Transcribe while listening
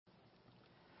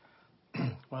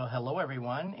Well, hello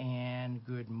everyone, and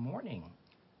good morning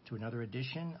to another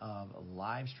edition of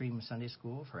Live Stream Sunday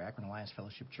School for Akron Alliance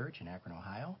Fellowship Church in Akron,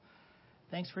 Ohio.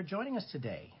 Thanks for joining us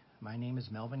today. My name is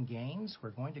Melvin.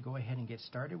 We're going to go ahead and get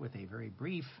started with a very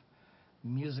brief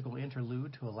musical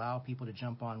interlude to allow people to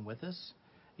jump on with us.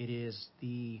 It is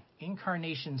the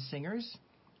Incarnation Singers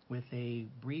with a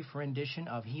brief rendition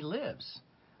of He Lives.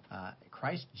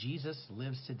 Christ Jesus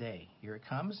lives today. Here it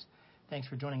comes. Thanks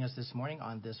for joining us this morning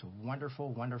on this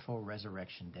wonderful, wonderful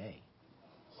Resurrection Day.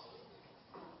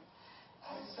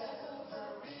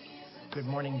 Good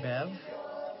morning, Bev.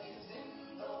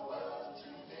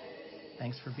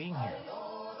 Thanks for being here.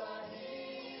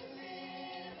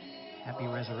 Happy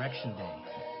Resurrection Day.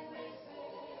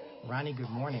 Ronnie, good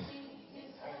morning.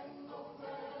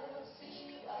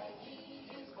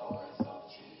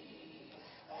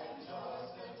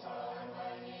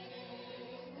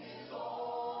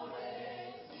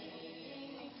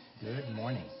 Good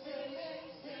morning.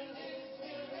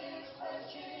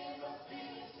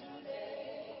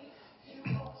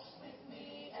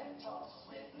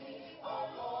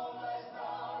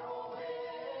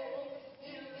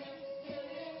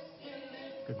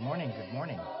 Good morning, good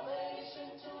morning.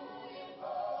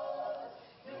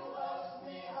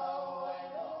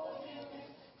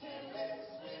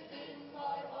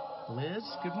 Liz,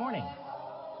 good morning.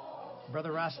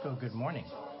 Brother Roscoe, good morning.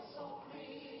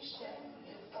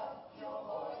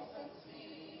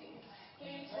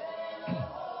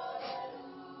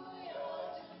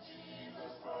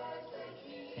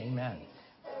 Amen.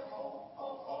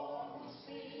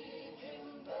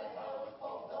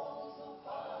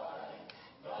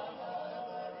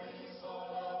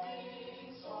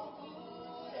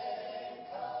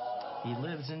 He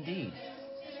lives indeed.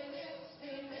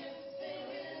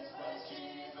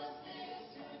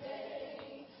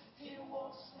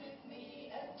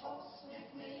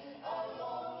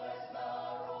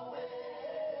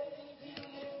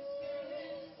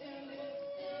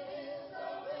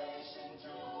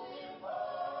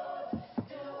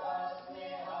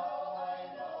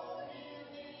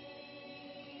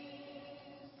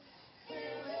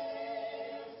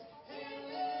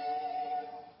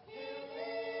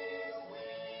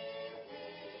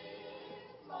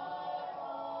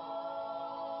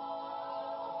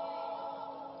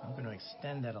 I'm going to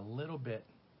extend that a little bit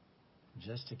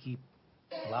just to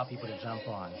allow people to jump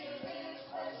on.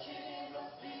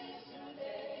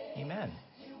 Amen.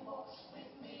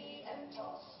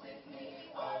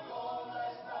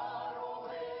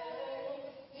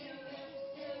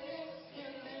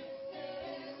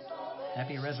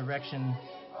 Happy Resurrection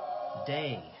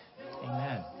Day.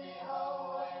 Amen.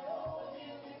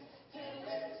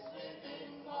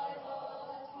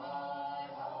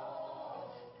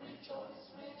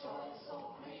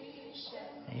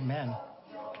 Amen.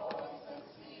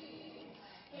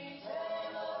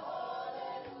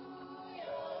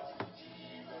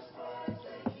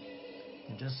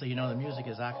 And just so you know, the music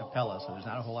is a cappella, so there's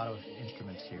not a whole lot of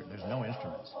instruments here. There's no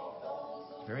instruments.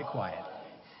 It's very quiet.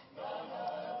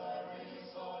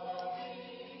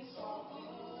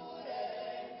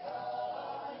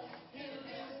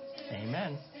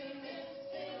 Amen.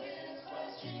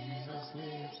 Jesus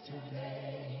lives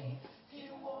today.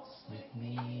 With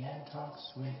me and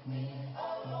talks with me,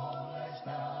 all is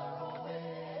not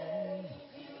away.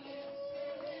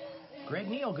 Greg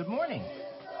Neal, good morning.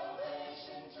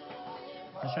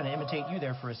 I was trying to imitate you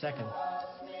there for a second.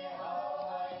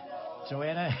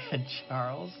 Joanna and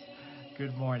Charles,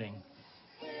 good morning.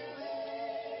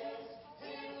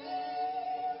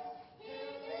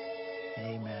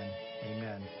 Amen.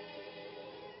 Amen.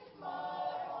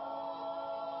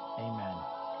 Amen.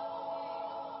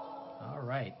 All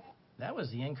right. That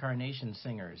was the Incarnation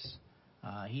Singers.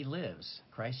 He lives.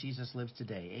 Christ Jesus lives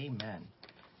today. Amen.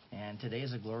 And today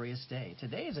is a glorious day.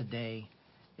 Today is a day,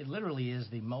 it literally is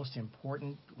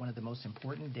one of the most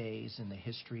important days in the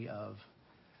history of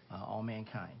all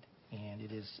mankind. And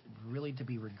it is really to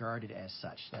be regarded as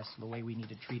such. That's the way we need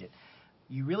to treat it.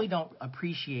 You really don't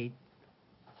appreciate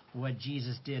what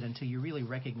Jesus did until you really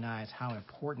recognize how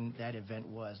important that event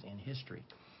was in history.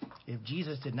 If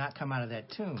Jesus did not come out of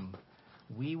that tomb,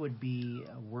 we would be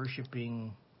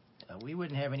worshiping, we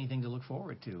wouldn't have anything to look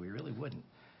forward to. We really wouldn't.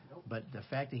 Nope. But the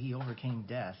fact that he overcame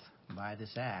death by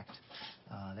this act,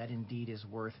 that indeed is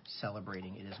worth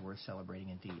celebrating. It is worth celebrating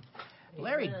indeed.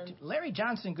 Larry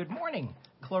Johnson, good morning.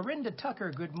 Clorinda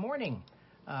Tucker, good morning.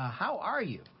 How are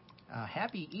you?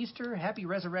 Happy Easter, happy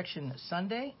Resurrection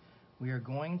Sunday. We are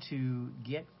going to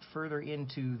get further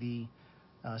into the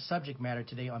subject matter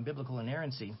today on biblical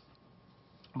inerrancy.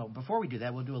 Well, before we do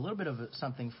that, we'll do a little bit of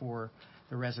something for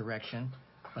the resurrection.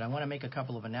 But I want to make a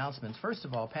couple of announcements. First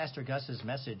of all, Pastor Gus's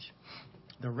message,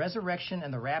 the resurrection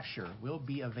and the rapture, will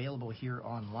be available here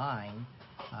online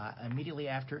immediately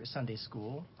after Sunday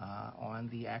school on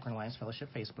the Akron Alliance Fellowship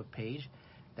Facebook page.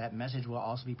 That message will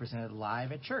also be presented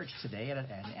live at church today in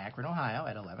Akron, Ohio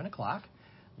at 11 o'clock.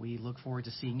 We look forward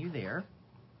to seeing you there.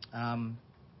 And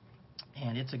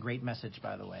it's a great message,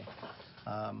 by the way.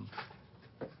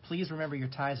 Please remember your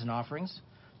tithes and offerings.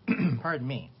 Pardon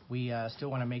me. We still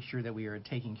want to make sure that we are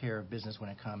taking care of business when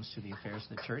it comes to the affairs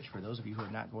of the church. For those of you who are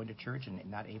not going to church and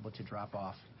not able to drop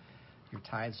off your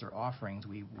tithes or offerings,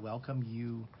 we welcome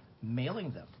you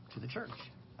mailing them to the church.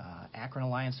 Akron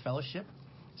Alliance Fellowship,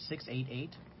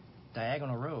 688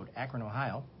 Diagonal Road, Akron,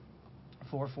 Ohio,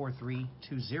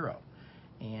 44320.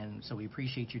 And so we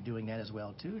appreciate you doing that as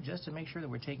well, too, just to make sure that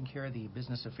we're taking care of the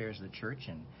business affairs of the church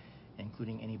and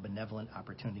including any benevolent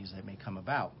opportunities that may come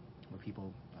about where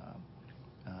people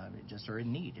just are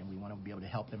in need, and we want to be able to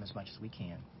help them as much as we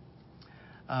can.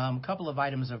 A couple of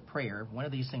items of prayer. One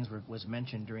of these things was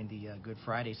mentioned during the Good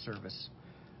Friday service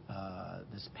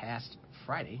this past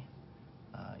Friday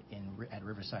at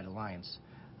Riverside Alliance.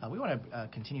 We want to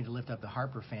continue to lift up the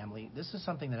Harper family. This is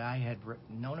something that I had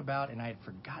known about, and I had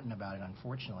forgotten about it,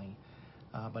 unfortunately,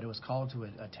 but it was called to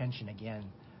attention again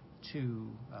to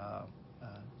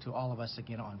all of us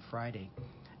again on Friday.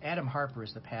 Adam Harper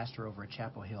is the pastor over at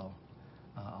Chapel Hill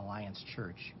Alliance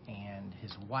Church, and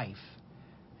his wife,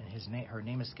 and her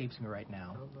name escapes me right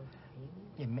now.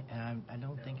 I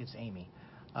don't think it's Amy.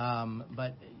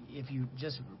 But if you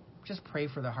just pray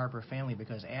for the Harper family,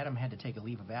 because Adam had to take a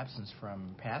leave of absence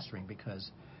from pastoring because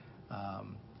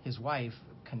his wife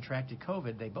contracted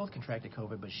COVID. They both contracted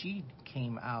COVID, but she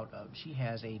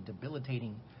has a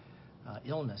debilitating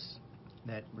illness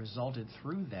that resulted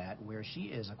through that, where she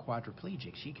is a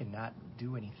quadriplegic. She cannot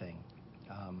do anything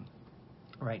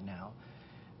right now.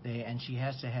 And she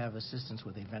has to have assistance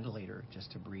with a ventilator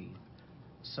just to breathe.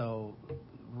 So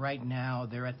right now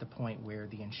they're at the point where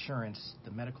the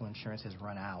medical insurance has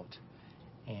run out.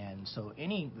 And so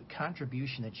any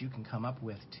contribution that you can come up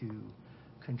with to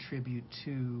contribute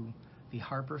to the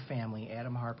Harper family,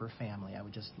 Adam Harper family, I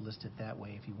would just list it that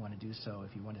way if you want to do so.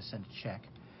 If you want to send a check,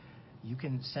 you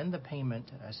can send the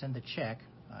check.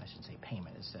 I shouldn't say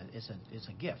payment. It's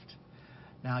a gift.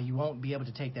 Now, you won't be able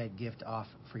to take that gift off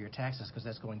for your taxes because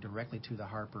that's going directly to the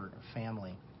Harper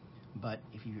family. But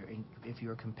if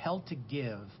you're compelled to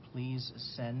give, please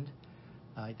send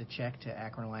the check to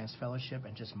Akron Alliance Fellowship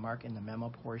and just mark in the memo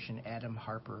portion Adam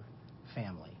Harper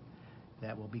family.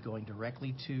 That will be going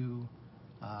directly to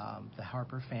the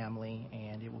Harper family,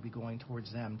 and it will be going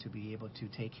towards them to be able to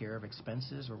take care of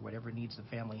expenses or whatever needs the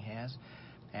family has.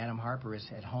 Adam Harper is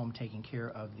at home taking care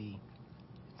of the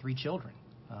 3 children,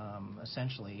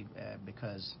 essentially,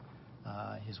 because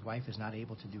his wife is not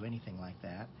able to do anything like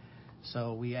that.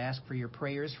 So we ask for your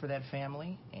prayers for that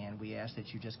family, and we ask that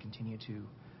you just continue to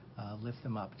lift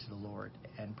them up to the Lord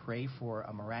and pray for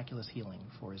a miraculous healing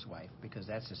for his wife, because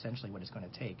that's essentially what it's going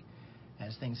to take.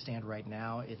 As things stand right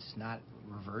now, it's not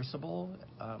reversible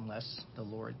unless the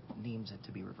Lord deems it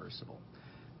to be reversible.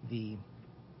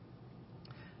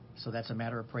 So that's a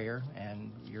matter of prayer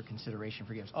and your consideration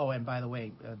for gifts. Oh, and by the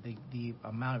way, the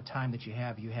amount of time that you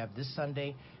have this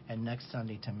Sunday and next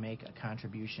Sunday to make a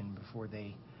contribution before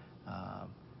they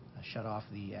shut off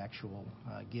the actual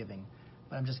giving.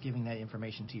 But I'm just giving that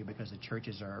information to you because the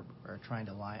churches are trying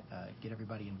to get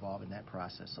everybody involved in that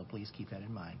process. So please keep that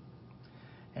in mind.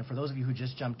 And for those of you who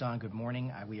just jumped on, good morning.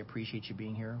 We appreciate you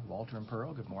being here. Walter and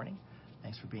Pearl, good morning.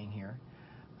 Thanks for being here.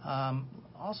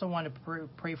 Also want to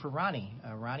pray for Ronnie.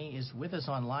 Ronnie is with us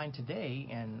online today,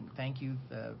 and thank you,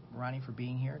 Ronnie, for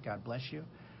being here. God bless you.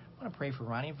 I want to pray for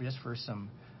Ronnie just for some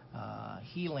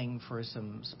healing for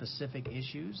some specific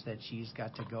issues that she's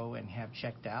got to go and have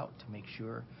checked out to make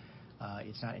sure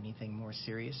it's not anything more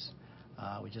serious.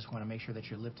 We just want to make sure that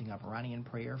you're lifting up Ronnie in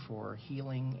prayer for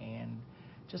healing, and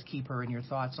just keep her in your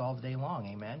thoughts all the day long.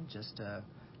 Amen. Just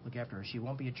look after her. She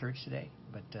won't be at church today,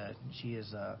 but she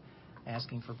is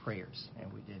asking for prayers, and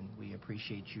we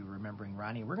appreciate you remembering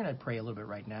Ronnie. We're going to pray a little bit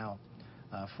right now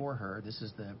for her. This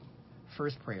is the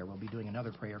first prayer. We'll be doing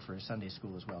another prayer for Sunday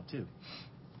school as well, too.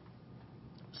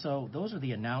 So those are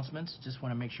the announcements. Just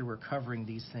want to make sure we're covering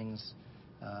these things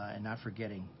and not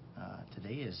forgetting.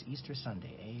 Today is Easter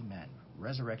Sunday. Amen.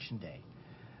 Resurrection Day.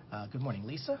 Good morning,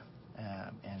 Lisa,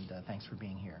 and thanks for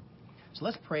being here. So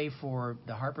let's pray for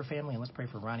the Harper family, and let's pray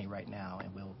for Ronnie right now,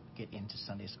 and we'll get into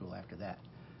Sunday school after that.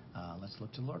 Let's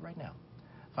look to the Lord right now.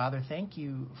 Father, thank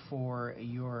you for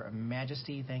your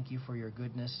majesty. Thank you for your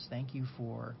goodness. Thank you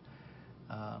for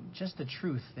just the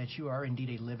truth that you are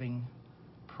indeed a living,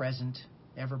 present,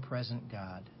 ever-present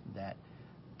God, that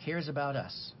cares about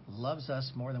us, loves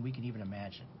us more than we can even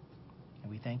imagine.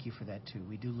 And we thank you for that too.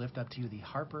 We do lift up to you the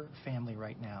Harper family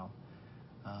right now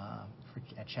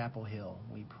at Chapel Hill.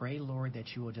 We pray, Lord,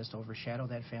 that you will just overshadow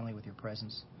that family with your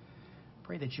presence.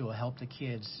 Pray that you will help the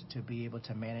kids to be able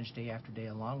to manage day after day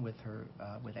along with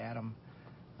with Adam.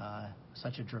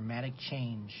 Such a dramatic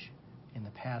change in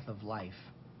the path of life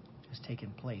has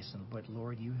taken place. But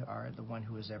Lord, you are the one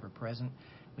who is ever present.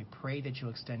 We pray that you'll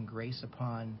extend grace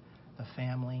upon the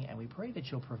family, and we pray that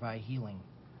you'll provide healing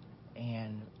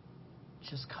and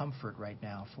just comfort right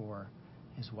now for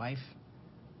his wife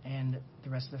and the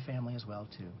rest of the family as well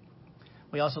too.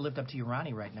 We also lift up to you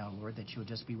Ronnie right now, Lord, that you'll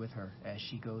just be with her as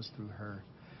she goes through her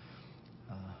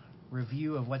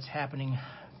review of what's happening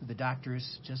through the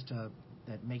doctors, just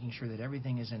that making sure that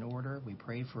everything is in order. We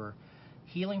pray for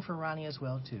healing for Ronnie as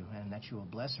well too, and that you will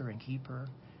bless her and keep her.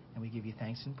 And we give you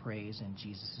thanks and praise in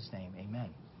Jesus' name. Amen.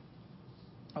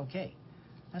 Okay,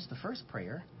 that's the first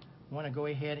prayer. I want to go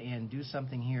ahead and do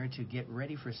something here to get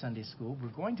ready for Sunday school. We're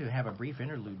going to have a brief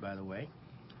interlude, by the way,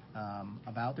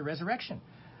 about the resurrection.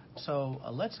 So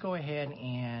let's go ahead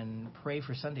and pray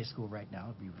for Sunday school right now.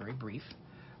 It'll be very brief.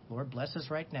 Lord, bless us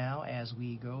right now as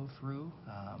we go through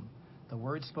the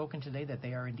words spoken today, that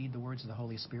they are indeed the words of the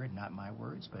Holy Spirit, not my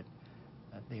words, but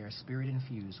that they are spirit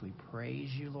infused. We praise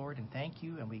you, Lord, and thank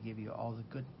you, and we give you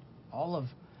all of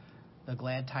the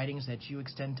glad tidings that you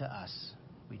extend to us.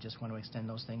 We just want to extend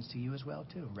those things to you as well,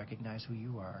 too. Recognize who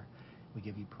you are. We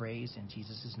give you praise in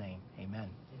Jesus' name. Amen.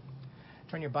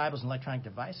 Turn your Bibles and electronic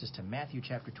devices to Matthew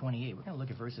chapter 28. We're going to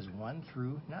look at verses 1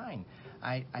 through 9.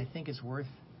 I think it's worth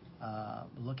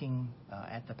looking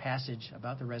at the passage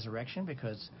about the resurrection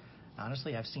because,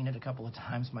 honestly, I've seen it a couple of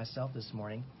times myself this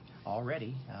morning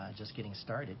already, just getting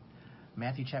started.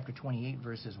 Matthew chapter 28,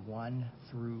 verses 1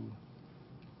 through,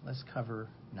 let's cover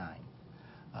 9.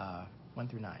 1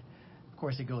 through 9. Of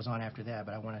course, it goes on after that,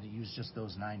 but I wanted to use just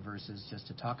those 9 verses just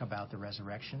to talk about the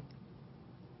resurrection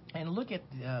and look at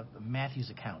Matthew's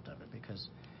account of it, because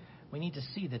we need to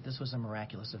see that this was a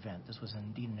miraculous event. This was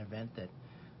indeed an event that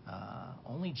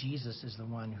only Jesus is the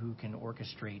one who can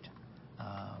orchestrate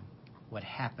what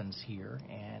happens here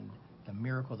and the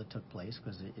miracle that took place,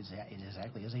 because it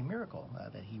exactly is a miracle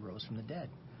that he rose from the dead.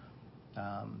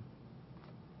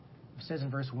 It says in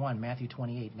verse 1, Matthew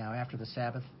 28, now after the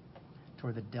Sabbath,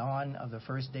 toward the dawn of the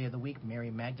first day of the week, Mary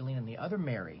Magdalene and the other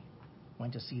Mary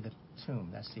went to see the tomb.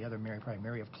 That's the other Mary, probably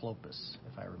Mary of Clopas,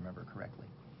 if I remember correctly.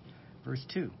 Verse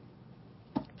 2,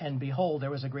 and behold,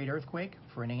 there was a great earthquake,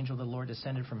 for an angel of the Lord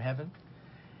descended from heaven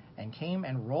and came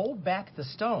and rolled back the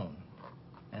stone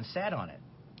and sat on it.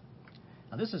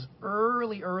 Now, this is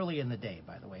early in the day,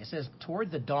 by the way. It says toward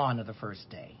the dawn of the first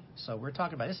day. So we're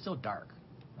talking about, it's still dark,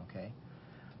 okay?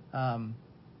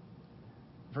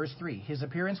 Verse 3, his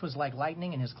appearance was like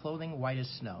lightning and his clothing white as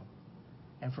snow.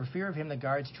 And for fear of him, the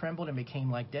guards trembled and became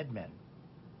like dead men.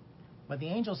 But the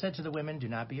angel said to the women, do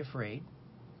not be afraid,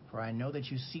 for I know that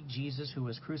you seek Jesus who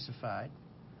was crucified.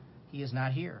 He is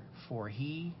not here, for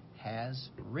he has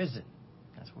risen.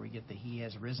 That's where we get the he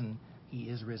has risen, he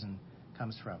is risen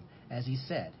comes from. As he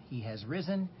said, he has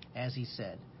risen as he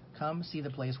said. Come see the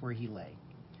place where he lay.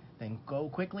 Then go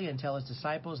quickly and tell his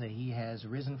disciples that he has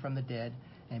risen from the dead.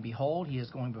 And behold, he is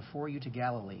going before you to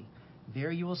Galilee.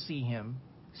 There you will see him.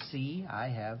 See, I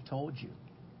have told you.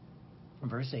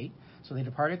 Verse 8, so they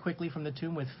departed quickly from the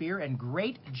tomb with fear and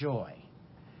great joy,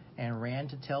 and ran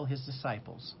to tell his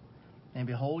disciples. And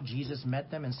behold, Jesus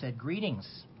met them and said, greetings.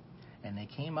 And they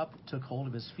came up, took hold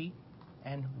of his feet,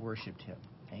 and worshipped him.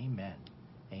 Amen.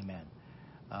 Amen.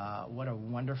 What a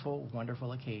wonderful,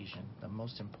 wonderful occasion. The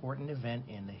most important event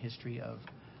in the history of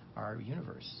our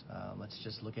universe. Let's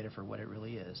just look at it for what it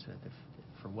really is.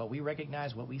 For what we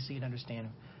recognize, what we see and understand,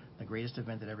 the greatest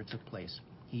event that ever took place.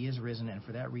 He is risen, and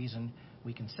for that reason,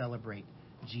 we can celebrate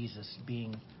Jesus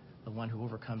being the one who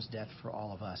overcomes death for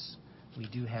all of us. We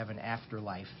do have an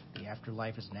afterlife. The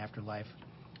afterlife is an afterlife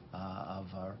of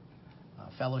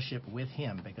fellowship with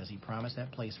him, because he promised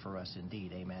that place for us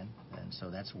indeed. Amen. And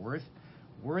so that's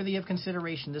worthy of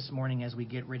consideration this morning as we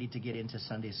get ready to get into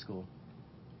Sunday school.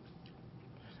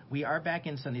 We are back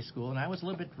in Sunday school, and I was a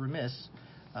little bit remiss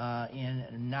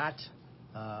in not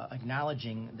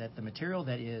acknowledging that the material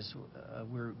that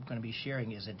we're going to be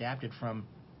sharing is adapted from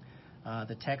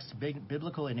the text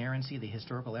Biblical Inerrancy, the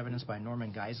Historical Evidence by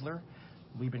Norman Geisler.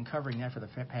 We've been covering that for the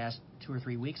past 2 or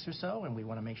 3 weeks or so, and we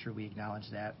want to make sure we acknowledge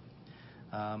that.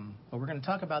 But we're going to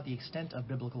talk about the extent of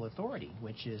biblical authority,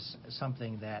 which is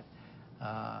something that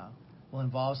will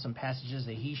involve some passages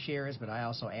that he shares, but I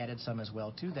also added some as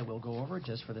well, too, that we'll go over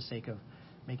just for the sake of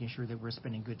making sure that we're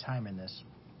spending good time in this.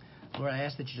 Lord, I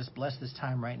ask that you just bless this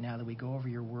time right now, that we go over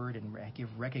your word and give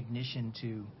recognition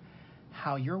to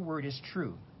how your word is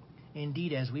true.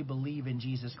 Indeed, as we believe in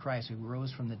Jesus Christ, who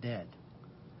rose from the dead,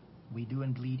 we do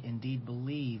indeed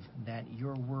believe that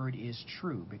your word is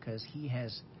true, because he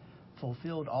has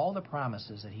fulfilled all the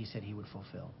promises that he said he would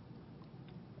fulfill.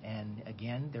 And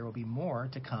again, there will be more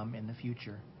to come in the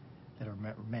future that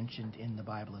are mentioned in the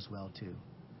Bible as well, too.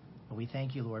 But we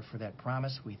thank you, Lord, for that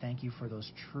promise. We thank you for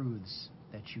those truths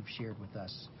that you've shared with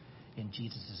us. In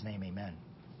Jesus' name, amen.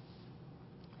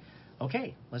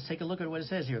 Okay, let's take a look at what it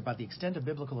says here about the extent of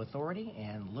biblical authority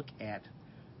and look at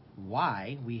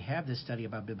why we have this study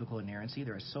about biblical inerrancy.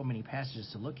 There are so many passages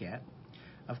to look at.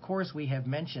 Of course, we have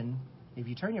mentioned, if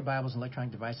you turn your Bibles and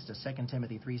electronic devices to 2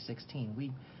 Timothy 3:16,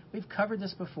 we've covered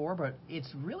this before, but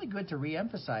it's really good to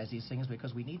reemphasize these things,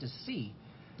 because we need to see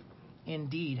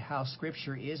indeed how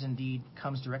Scripture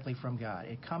comes directly from God.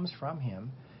 It comes from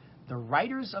him. The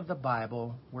writers of the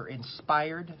Bible were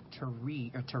inspired to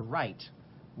write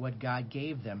what God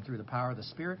gave them through the power of the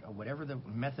Spirit, or whatever the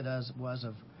method was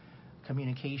of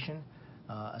communication.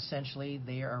 Essentially,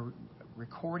 they are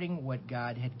recording what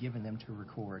God had given them to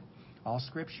record. All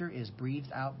Scripture is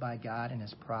breathed out by God and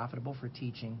is profitable for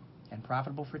teaching,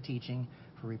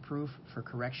 for reproof, for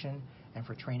correction, and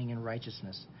for training in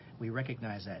righteousness. We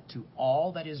recognize that. To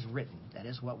all that is written, that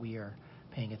is what we are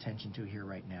paying attention to here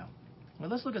right now. Well,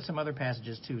 let's look at some other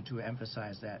passages, too, to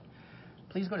emphasize that.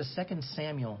 Please go to 2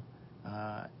 Samuel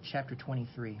chapter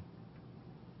 23.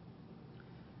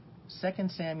 2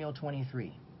 Samuel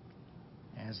 23.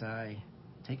 As I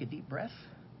take a deep breath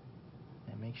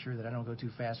and make sure that I don't go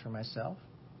too fast for myself.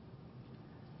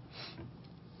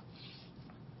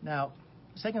 Now,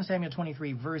 2 Samuel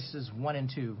 23, verses 1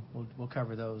 and 2, we'll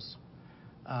cover those.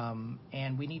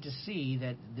 And we need to see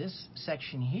that this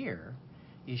section here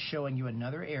is showing you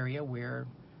another area where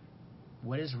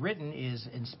what is written is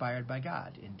inspired by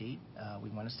God. Indeed, we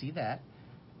want to see that.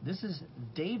 This is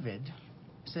David.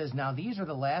 It says, "Now these are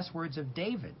the last words of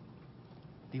David,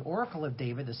 the oracle of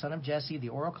David, the son of Jesse, the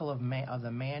oracle of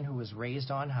the man who was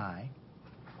raised on high."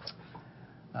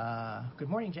 Good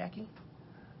morning, Jackie.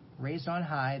 "Raised on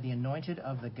high, the anointed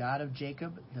of the God of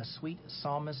Jacob, the sweet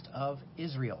psalmist of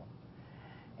Israel."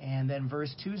 And then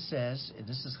verse 2 says, and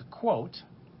this is a quote,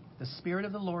 "The Spirit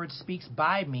of the Lord speaks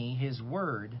by me, his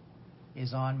word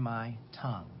is on my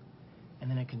tongue." And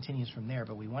then it continues from there.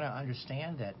 But we want to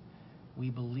understand that we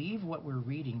believe what we're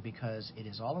reading because it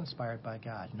is all inspired by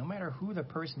God. No matter who the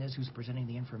person is who's presenting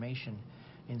the information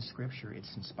in Scripture,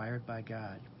 it's inspired by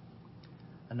God.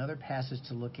 Another passage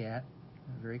to look at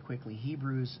very quickly,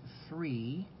 Hebrews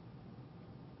 3,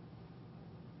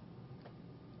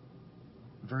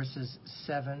 verses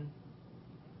 7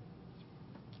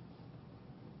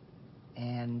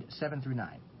 through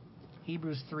 9.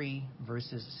 Hebrews 3,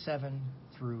 verses 7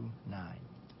 through 9.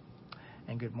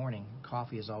 And good morning.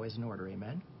 Coffee is always in order.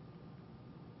 Amen?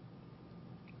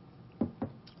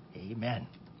 Amen.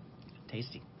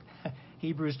 Tasty.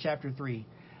 Hebrews chapter 3,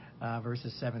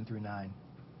 verses 7 through 9.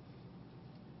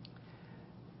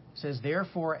 It says,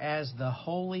 "Therefore, as the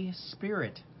Holy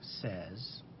Spirit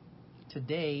says,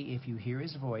 today, if you hear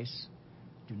his voice,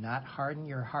 do not harden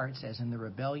your hearts as in the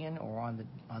rebellion or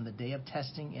on the day of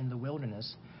testing in the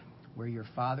wilderness, where your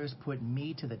fathers put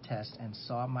me to the test and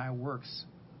saw my works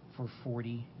for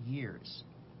 40 years.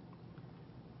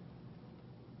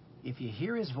 If you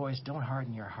hear his voice, don't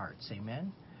harden your hearts."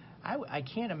 Amen? I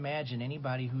can't imagine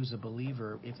anybody who's a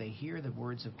believer, if they hear the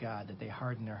words of God, that they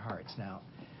harden their hearts. Now,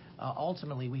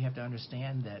 ultimately, we have to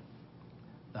understand that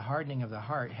the hardening of the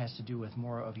heart has to do with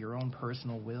more of your own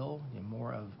personal will and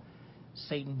more of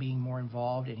Satan being more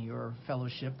involved in your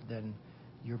fellowship than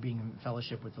you're being in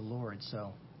fellowship with the Lord.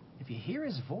 So if you hear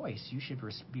his voice, you should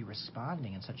be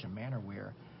responding in such a manner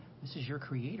where this is your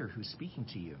Creator who's speaking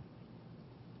to you.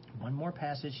 One more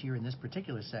passage here in this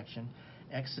particular section,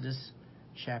 Exodus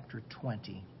chapter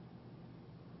 20.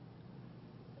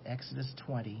 Exodus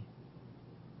 20,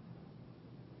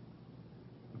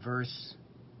 verses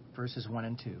 1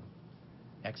 and 2.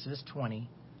 Exodus 20,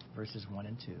 verses 1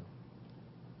 and 2.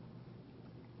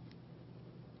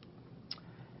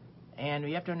 And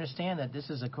we have to understand that this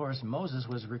is, of course, Moses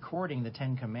was recording the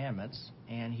 10 Commandments,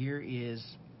 and here is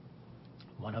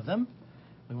one of them.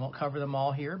 We won't cover them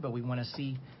all here, but we want to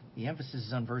see the emphasis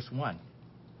is on verse 1.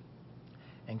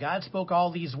 "And God spoke all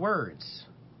these words,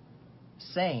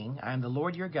 saying, I am the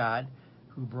Lord your God,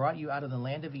 who brought you out of the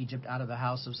land of Egypt, out of the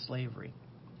house of slavery."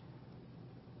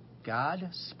 God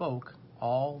spoke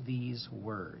all these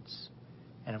words.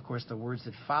 And, of course, the words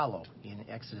that follow in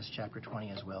Exodus chapter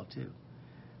 20 as well, too.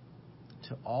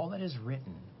 To all that is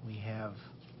written, we have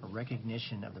a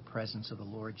recognition of the presence of the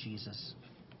Lord Jesus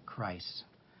Christ.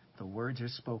 The words are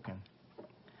spoken.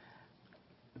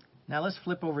 Now let's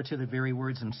flip over to the very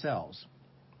words themselves.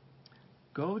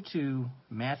 Go to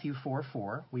Matthew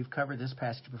 4:4. We've covered this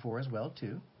passage before as well,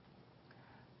 too.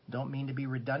 Don't mean to be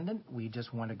redundant. We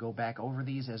just want to go back over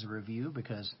these as a review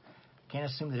because can't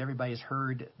assume that everybody's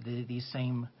heard these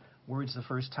same words the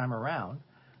first time around.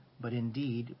 But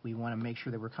indeed, we want to make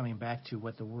sure that we're coming back to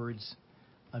what the words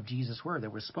of Jesus were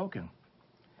that were spoken.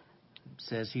 It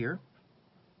says here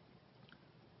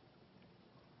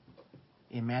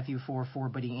in Matthew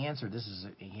 4:4, but he answered,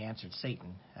 he answered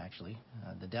Satan, actually,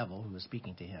 the devil who was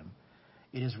speaking to him.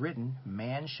 It is written,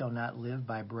 man shall not live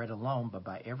by bread alone, but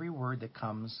by every word that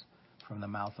comes from the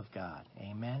mouth of God.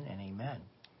 Amen and amen.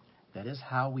 That is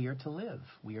how we are to live.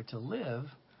 We are to live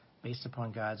based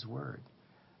upon God's word.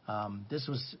 This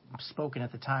was spoken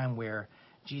at the time where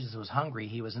Jesus was hungry.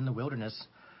 He was in the wilderness,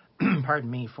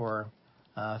 for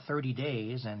 30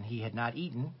 days, and he had not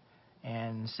eaten.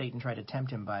 And Satan tried to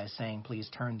tempt him by saying, please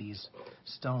turn these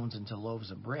stones into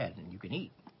loaves of bread, and you can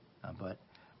eat. But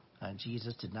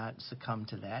Jesus did not succumb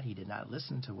to that. He did not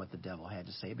listen to what the devil had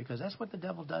to say, because that's what the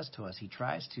devil does to us. He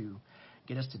tries to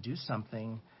get us to do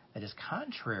something that is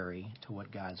contrary to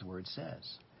what God's word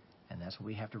says. And that's what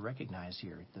we have to recognize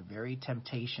here. The very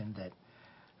temptation that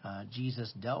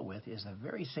Jesus dealt with is the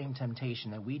very same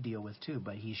temptation that we deal with too,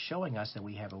 but he's showing us that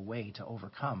we have a way to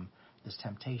overcome this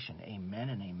temptation. Amen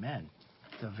and amen.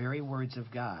 The very words of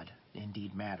God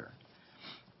indeed matter.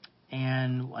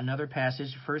 And another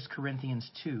passage, 1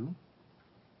 Corinthians 2.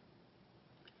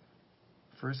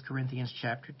 1 Corinthians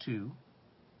chapter 2.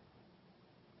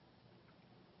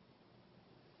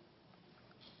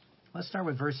 Let's start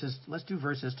with let's do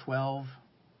verses 12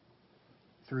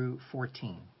 through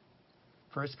 14.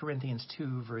 1 Corinthians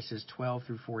 2, verses 12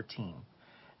 through 14.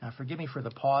 Now, forgive me for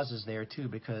the pauses there, too,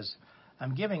 because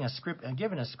I'm given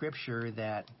a scripture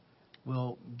that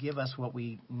will give us what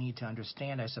we need to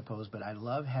understand, I suppose, but I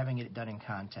love having it done in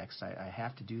context. I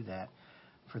have to do that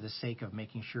for the sake of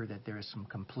making sure that there is some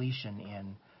completion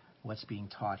in what's being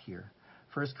taught here.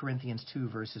 1 Corinthians 2,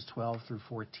 verses 12 through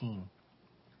 14.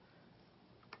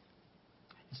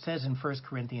 It says in 1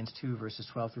 Corinthians 2, verses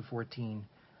 12 through 14,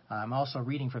 I'm also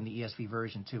reading from the ESV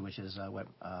version, too, which is what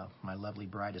my lovely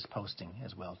bride is posting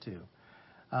as well, too.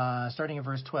 Starting in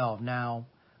verse 12, now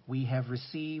we have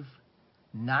received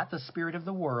not the spirit of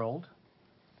the world,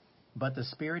 but the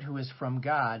Spirit who is from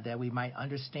God, that we might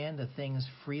understand the things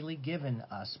freely given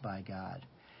us by God.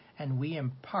 And we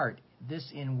impart this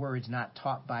in words not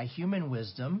taught by human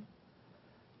wisdom,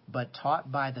 but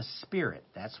taught by the Spirit.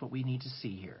 That's what we need to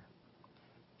see here.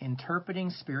 Interpreting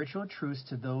spiritual truths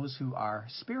to those who are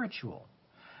spiritual.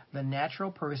 The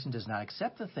natural person does not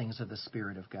accept the things of the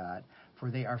Spirit of God, for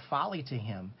they are folly to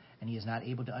him, and he is not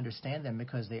able to understand them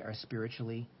because they are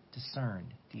spiritually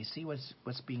discerned. Do you see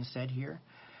what's being said here?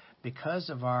 Because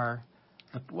of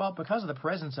the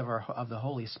presence of the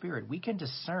Holy Spirit, we can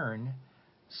discern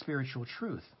spiritual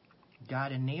truth.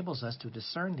 God enables us to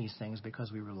discern these things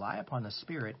because we rely upon the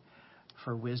Spirit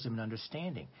for wisdom and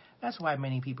understanding. That's why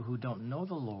many people who don't know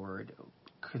the Lord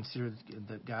consider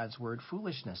God's word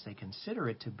foolishness. They consider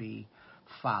it to be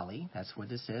folly. That's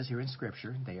what it says here in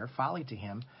Scripture. They are folly to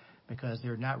him because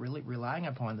they're not really relying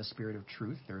upon the Spirit of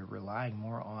truth. They're relying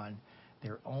more on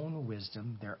their own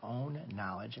wisdom, their own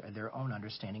knowledge, their own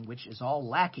understanding, which is all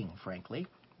lacking, frankly,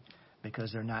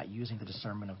 because they're not using the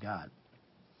discernment of God.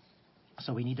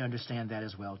 So we need to understand that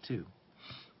as well, too.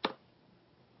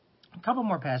 A couple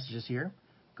more passages here.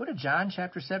 Go to John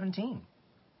chapter 17.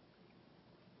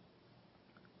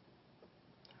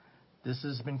 This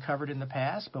has been covered in the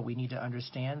past, but we need to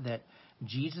understand that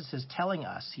Jesus is telling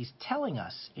us, he's telling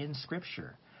us in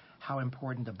Scripture how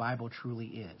important the Bible truly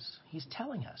is. He's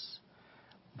telling us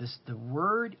the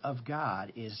Word of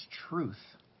God is truth,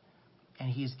 and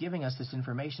he's giving us this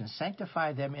information.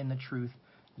 Sanctify them in the truth.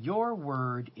 Your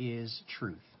word is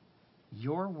truth.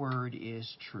 Your word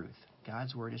is truth.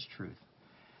 God's word is truth.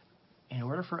 In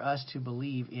order for us to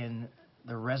believe in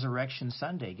the Resurrection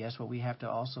Sunday, guess what we have to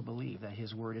also believe? That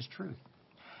his word is truth.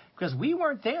 Because we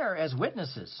weren't there as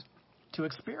witnesses to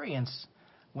experience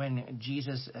when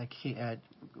Jesus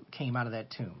came out of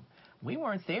that tomb. We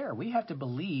weren't there. We have to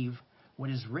believe what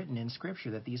is written in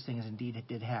Scripture, that these things indeed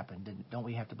did happen. Don't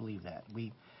we have to believe that?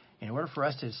 In order for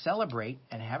us to celebrate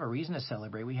and have a reason to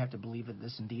celebrate, we have to believe that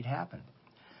this indeed happened.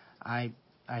 I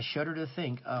shudder to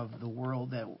think of the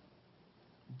world that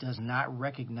does not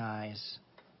recognize,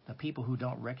 the people who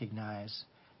don't recognize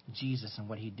Jesus and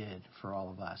what he did for all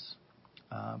of us,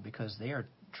 because they are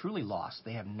truly lost.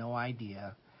 They have no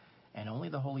idea, and only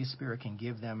the Holy Spirit can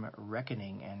give them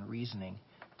reckoning and reasoning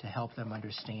to help them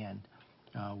understand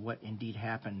what indeed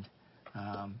happened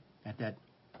at that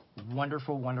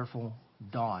wonderful, wonderful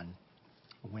dawn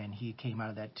when he came out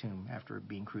of that tomb after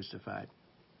being crucified.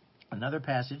 Another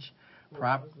passage,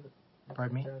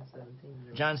 pardon me?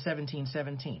 John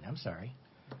 17:17. I'm sorry.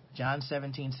 John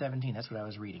 17:17. That's what I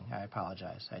was reading. I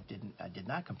apologize. I did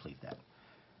not complete that.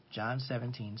 John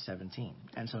 17:17.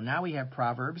 And so now we have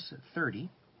Proverbs 30.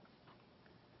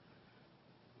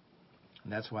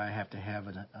 And that's why I have to have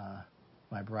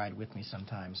my bride with me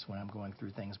sometimes when I'm going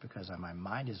through things, because my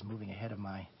mind is moving ahead of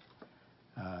my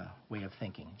way of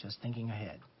thinking, just thinking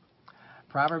ahead.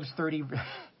 Proverbs 30,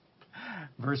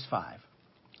 verse 5.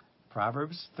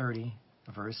 Proverbs 30,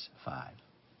 verse 5.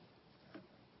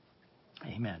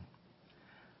 Amen.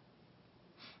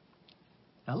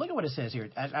 Now look at what it says here.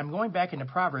 I'm going back into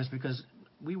Proverbs because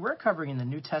we were covering in the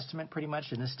New Testament pretty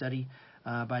much in this study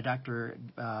by Dr.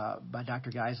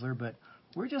 Geisler, but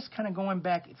we're just kind of going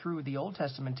back through the Old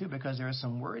Testament too, because there are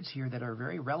some words here that are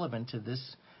very relevant to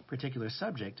this particular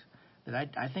subject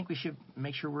that I think we should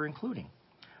make sure we're including.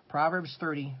 Proverbs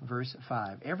 30, verse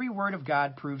 5. Every word of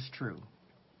God proves true.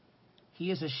 He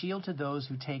is a shield to those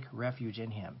who take refuge in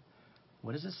him.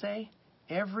 What does it say?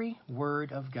 Every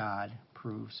word of God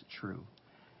proves true.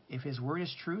 If his word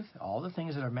is truth, all the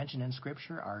things that are mentioned in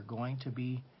Scripture are going to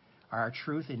be our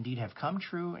truth, indeed have come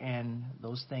true, and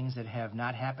those things that have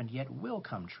not happened yet will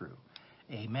come true.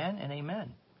 Amen and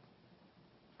amen.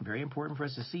 Very important for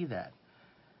us to see that.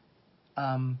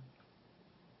 I'm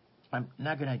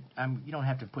not going to, you don't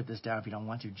have to put this down if you don't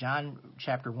want to. John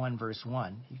chapter 1, verse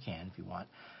 1. You can if you want.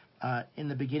 In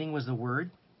the beginning was the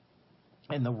Word,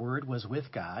 and the Word was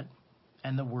with God,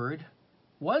 and the Word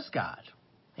was God.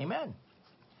 Amen.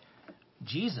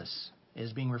 Jesus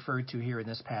is being referred to here in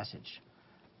this passage.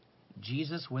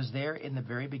 Jesus was there in the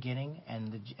very beginning,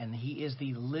 and he is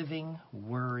the living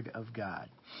Word of God.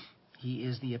 He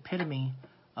is the epitome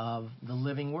of the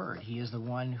living Word. He is the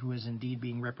one who is indeed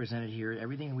being represented here.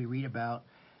 Everything we read about,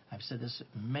 I've said this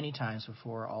many times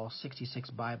before, all 66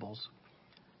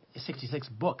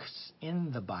 books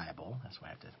in the Bible. That's why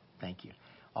I have to thank you.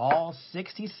 All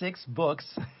 66 books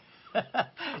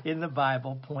in the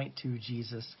Bible point to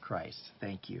Jesus Christ.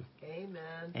 Thank you.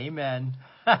 Amen. Amen.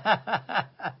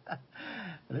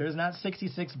 There's not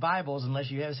 66 Bibles unless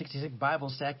you have 66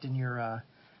 Bibles stacked in your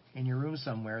room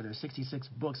somewhere. There's 66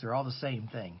 books. They're all the same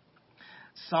thing.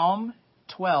 Psalm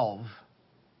 12.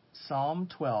 Psalm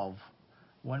 12.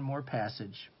 One more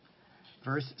passage.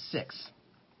 Verse 6.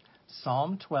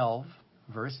 Psalm 12,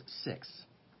 verse 6.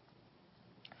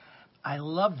 I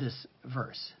love this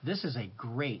verse. This is a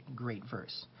great, great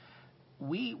verse.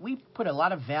 We put a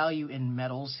lot of value in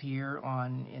metals here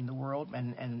in the world,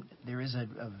 and there is a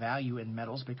value in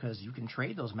metals because you can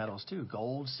trade those metals too.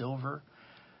 Gold, silver,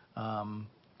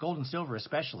 gold and silver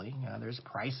especially. There's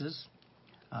prices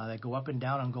that go up and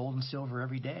down on gold and silver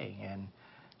every day, and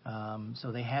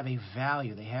so they have a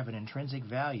value. They have an intrinsic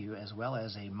value as well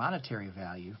as a monetary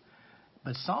value.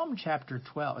 But Psalm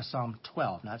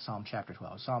 12, not Psalm chapter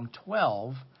 12, Psalm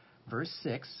 12, verse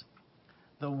 6,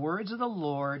 the words of the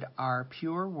Lord are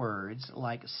pure words,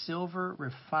 like silver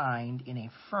refined in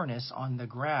a furnace on the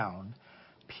ground,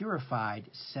 purified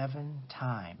 7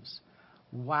 times.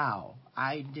 Wow,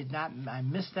 I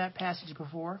missed that passage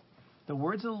before. The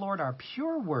words of the Lord are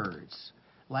pure words,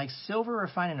 like silver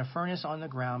refined in a furnace on the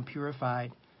ground,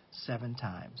 purified 7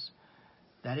 times.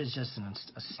 That is just an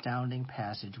astounding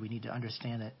passage. We need to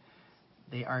understand that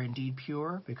they are indeed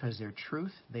pure because they're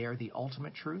truth. They are the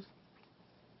ultimate truth.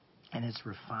 And it's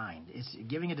refined. It's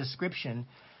giving a description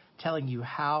telling you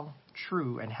how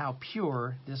true and how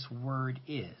pure this word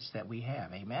is that we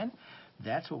have. Amen?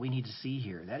 That's what we need to see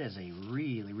here. That is a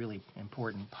really, really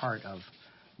important part of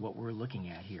what we're looking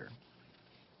at here.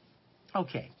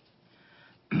 Okay.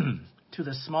 To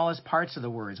the smallest parts of the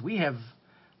words. We have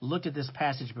looked at this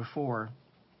passage before.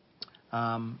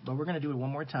 But we're going to do it one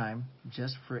more time,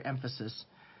 just for emphasis.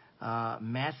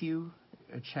 Matthew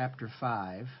chapter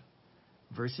 5,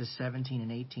 verses 17 and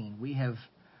 18. We have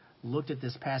looked at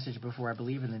this passage before, I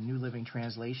believe, in the New Living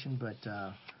Translation, but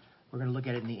we're going to look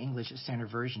at it in the English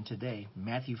Standard Version today.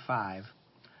 Matthew 5,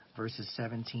 verses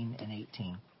 17 and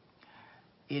 18.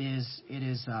 It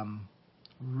is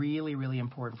really, really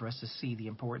important for us to see the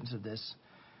importance of this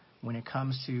when it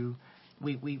comes to...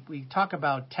 We talk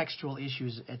about textual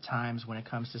issues at times when it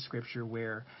comes to Scripture,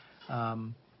 where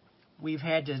we've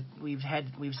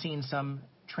seen some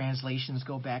translations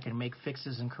go back and make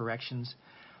fixes and corrections,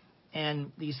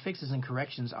 and these fixes and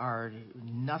corrections are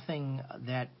nothing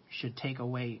that should take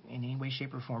away in any way,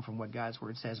 shape, or form from what God's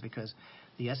Word says, because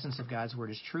the essence of God's Word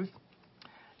is truth.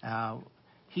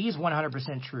 He is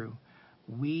 100% true.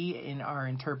 We, in our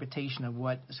interpretation of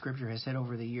what Scripture has said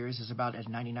over the years, is about at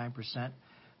 99%,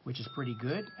 which is pretty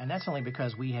good. And that's only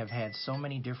because we have had so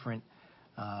many different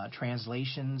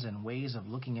translations and ways of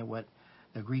looking at what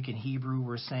the Greek and Hebrew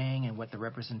were saying and what the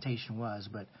representation was.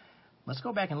 But let's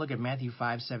go back and look at Matthew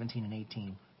 5:17 and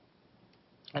 18.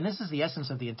 And this is the essence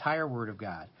of the entire Word of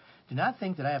God. Do not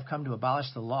think that I have come to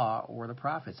abolish the law or the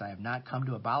prophets. I have not come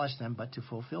to abolish them, but to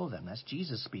fulfill them. That's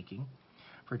Jesus speaking.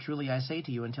 For truly I say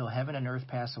to you, until heaven and earth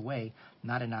pass away,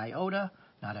 not an iota,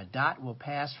 not a dot will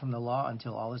pass from the law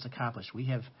until all is accomplished. We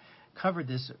have covered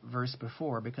this verse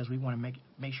before because we want to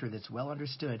make sure that it's well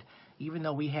understood. Even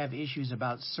though we have issues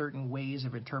about certain ways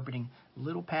of interpreting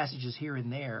little passages here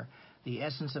and there, the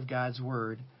essence of God's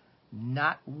Word,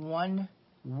 not one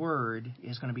word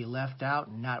is going to be left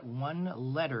out, not one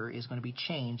letter is going to be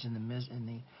changed in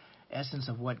the essence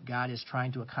of what God is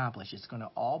trying to accomplish. It's going to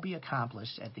all be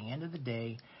accomplished. At the end of the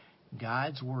day,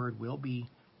 God's Word will be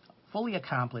fully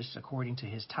accomplished according to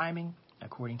His timing,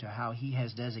 according to how He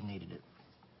has designated it.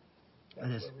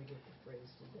 That's where we get the phrase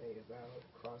today about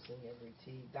crossing every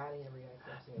T, dotting every I,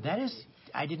 crossing every T. That is,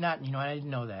 I didn't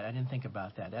know that. I didn't think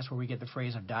about that. That's where we get the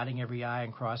phrase of dotting every I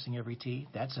and crossing every T.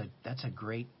 That's a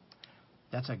great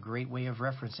way of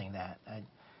referencing that.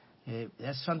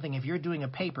 That's something. If you're doing a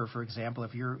paper, for example,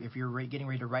 if you're getting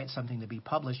ready to write something to be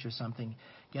published or something,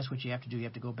 guess what you have to do? You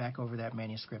have to go back over that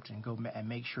manuscript and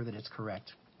make sure that it's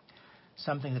correct.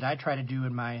 Something that I try to do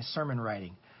in my sermon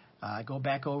writing. Go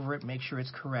back over it, make sure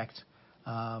it's correct.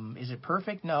 Is it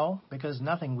perfect? No, because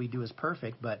nothing we do is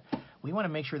perfect, but we want to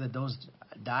make sure that those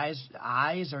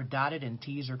I's are dotted and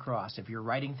T's are crossed. If you're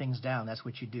writing things down, that's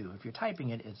what you do. If you're typing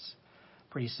it, it's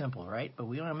pretty simple, right? But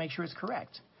we want to make sure it's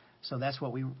correct. So that's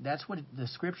what the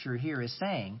Scripture here is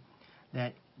saying,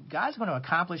 that God's going to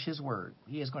accomplish His Word.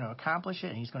 He is going to accomplish it,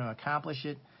 and He's going to accomplish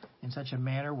it in such a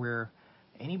manner where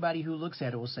anybody who looks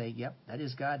at it will say, yep, that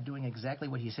is God doing exactly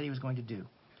what He said He was going to do.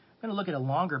 I'm going to look at a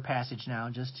longer passage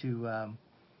now just to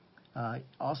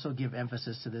also give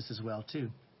emphasis to this as well, too.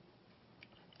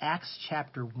 Acts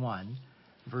chapter 1,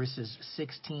 verses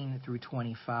 16 through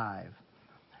 25.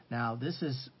 Now, this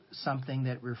is something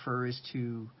that refers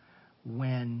to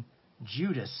when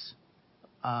Judas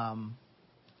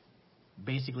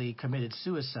basically committed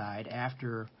suicide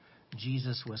after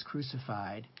Jesus was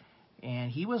crucified.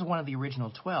 And he was one of the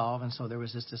original 12, and so there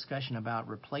was this discussion about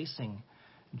replacing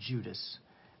Judas.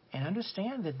 And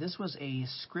understand that this was a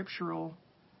scriptural,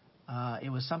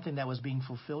 it was something that was being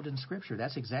fulfilled in Scripture.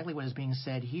 That's exactly what is being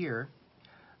said here.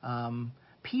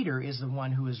 Peter is the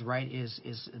one who is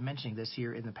mentioning this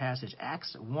here in the passage.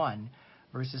 Acts 1,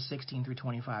 verses 16 through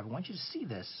 25. I want you to see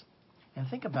this and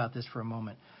think about this for a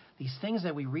moment. These things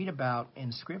that we read about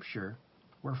in Scripture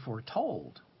were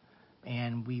foretold.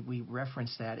 And we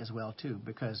reference that as well, too,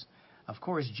 because, of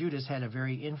course, Judas had a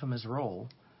very infamous role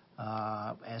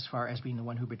as far as being the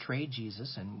one who betrayed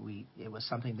Jesus, and it was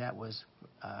something that was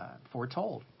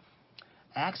foretold.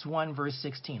 Acts 1, verse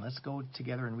 16. Let's go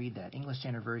together and read that. English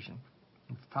Standard Version.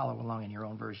 Follow along in your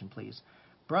own version, please.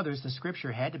 Brothers, the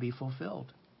Scripture had to be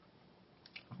fulfilled,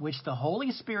 which the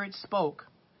Holy Spirit spoke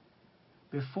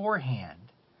beforehand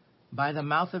by the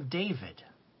mouth of David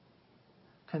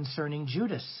concerning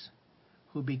Judas,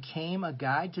 who became a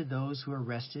guide to those who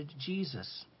arrested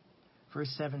Jesus.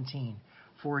 Verse 17.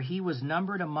 For he was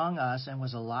numbered among us and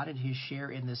was allotted his share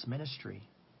in this ministry.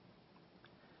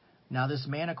 Now this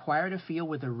man acquired a field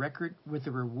with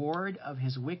the reward of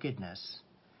his wickedness,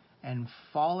 and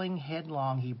falling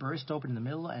headlong he burst open in the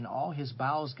middle, and all his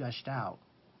bowels gushed out.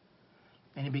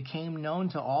 And it became known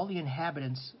to all the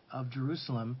inhabitants of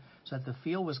Jerusalem, so that the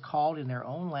field was called in their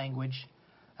own language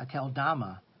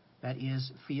Akeldama, that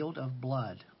is, field of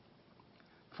blood.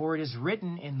 For it is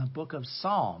written in the book of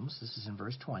Psalms, this is in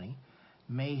verse 20,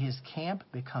 may his camp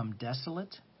become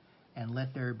desolate, and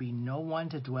let there be no one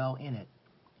to dwell in it,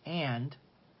 and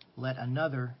let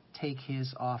another take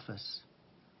his office.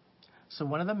 So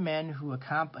one of the men who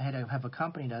have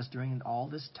accompanied us during all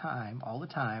the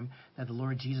time that the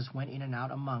Lord Jesus went in and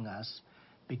out among us,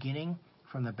 beginning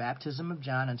from the baptism of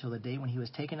John until the day when he was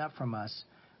taken up from us,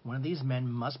 one of these men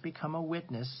must become a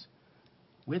witness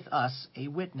with us, a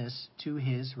witness to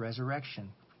his resurrection.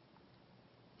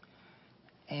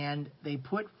 And they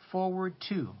put forward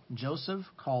two, Joseph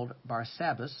called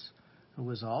Barsabbas, who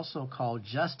was also called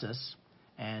Justus,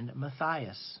 and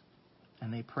Matthias.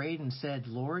 And they prayed and said,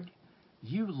 Lord,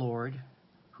 you, Lord,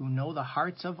 who know the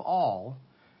hearts of all,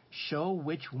 show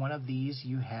which one of these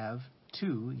you have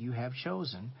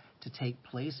chosen to take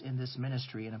place in this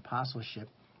ministry and apostleship,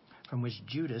 from which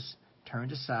Judas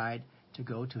turned aside to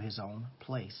go to his own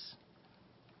place.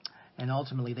 And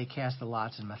ultimately they cast the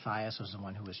lots, and Matthias was the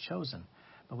one who was chosen.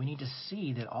 But we need to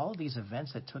see that all of these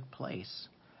events that took place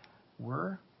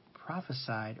were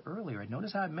prophesied earlier.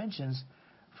 Notice how it mentions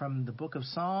from the book of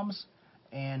Psalms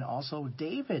and also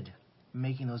David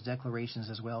making those declarations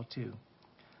as well too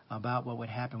about what would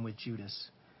happen with Judas.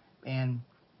 And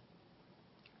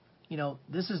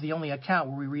this is the only account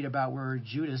where we read about where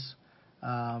Judas,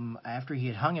 after he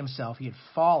had hung himself, he had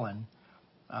fallen.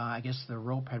 I guess the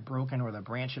rope had broken or the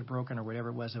branch had broken or whatever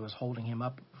it was that was holding him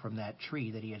up from that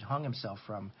tree that he had hung himself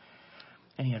from.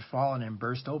 And he had fallen and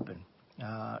burst open.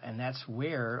 And that's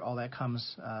where all that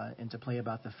comes into play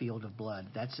about the field of blood.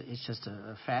 It's just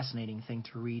a fascinating thing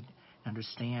to read and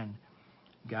understand.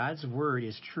 God's word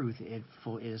is truth. It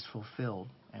is fulfilled.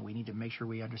 And we need to make sure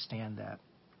we understand that.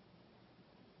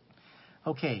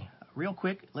 Okay, real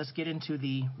quick, let's get into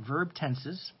the verb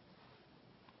tenses.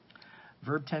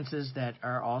 Verb tenses that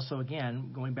are also,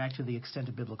 again, going back to the extent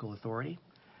of biblical authority.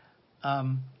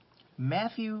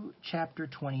 Matthew chapter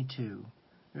 22.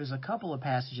 There's a couple of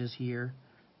passages here,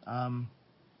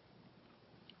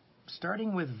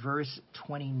 starting with verse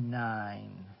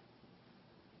 29.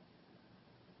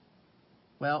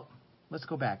 Well, let's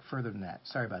go back further than that.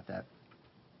 Sorry about that.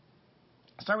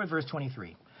 Start with verse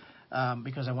 23,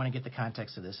 because I want to get the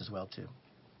context of this as well, too.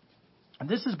 And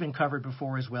this has been covered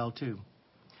before as well, too.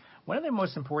 One of the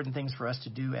most important things for us to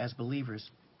do as believers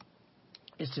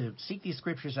is to seek these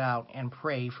scriptures out and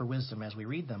pray for wisdom as we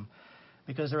read them,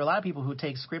 because there are a lot of people who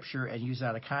take scripture and use it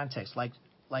out of context, like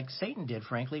Satan did,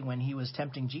 frankly, when he was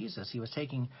tempting Jesus. He was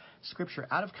taking scripture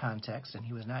out of context, and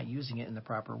he was not using it in the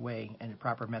proper way and the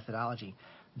proper methodology.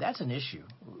 That's an issue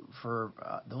for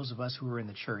those of us who are in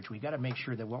the church. We've got to make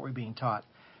sure that what we're being taught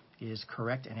is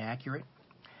correct and accurate.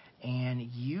 And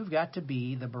you've got to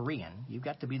be the Berean. You've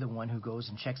got to be the one who goes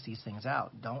and checks these things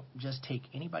out. Don't just take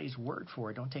anybody's word for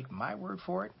it. Don't take my word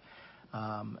for it.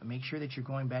 Make sure that you're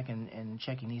going back and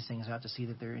checking these things out to see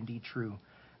that they're indeed true.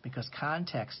 Because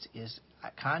context is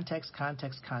context.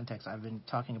 I've been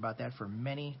talking about that for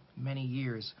many, many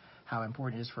years, how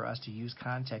important it is for us to use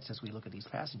context as we look at these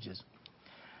passages.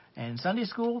 And in Sunday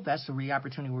school, that's the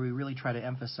opportunity where we really try to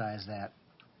emphasize that.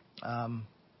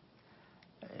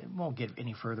 It won't get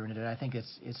any further into it. I think it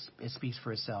speaks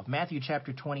for itself. Matthew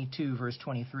chapter 22, verse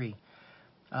 23.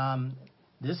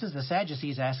 This is the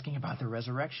Sadducees asking about the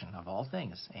resurrection of all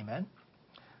things. Amen.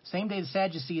 Same day the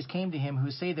Sadducees came to him who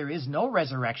say there is no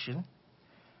resurrection,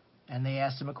 and they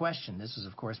asked him a question. This was,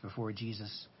 of course, before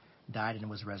Jesus died and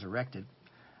was resurrected.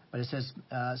 But it says,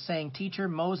 saying, Teacher,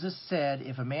 Moses said,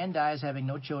 if a man dies having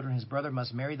no children, his brother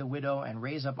must marry the widow and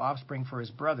raise up offspring for his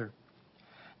brother.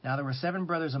 Now there were 7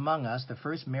 brothers among us. The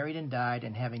first married and died,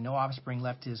 and having no offspring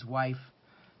left his wife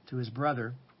to his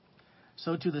brother.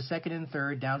 So to the second and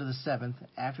third, down to the 7th.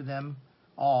 After them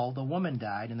all, the woman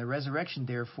died. And the resurrection,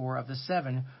 therefore, of the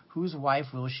 7, whose wife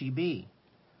will she be?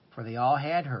 For they all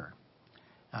had her.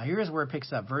 Now here's where it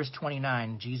picks up. Verse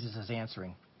 29, Jesus is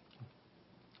answering.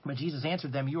 But Jesus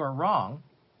answered them, you are wrong,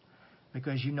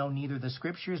 because you know neither the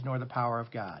Scriptures nor the power of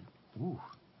God. Ooh.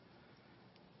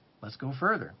 Let's go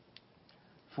further.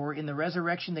 For in the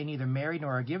resurrection they neither marry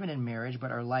nor are given in marriage,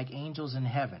 but are like angels in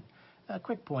heaven. A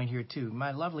quick point here, too.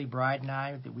 My lovely bride and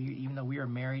I, even though we are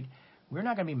married, we're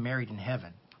not going to be married in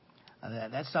heaven.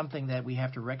 That's something that we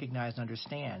have to recognize and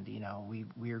understand.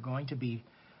 We are going to be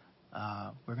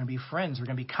we're going to be friends. We're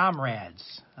going to be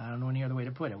comrades. I don't know any other way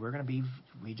to put it.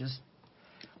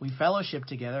 We fellowship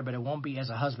together, but it won't be as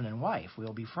a husband and wife.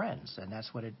 We'll be friends, and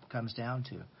that's what it comes down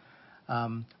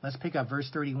to. Let's pick up verse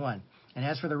 31. And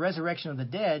as for the resurrection of the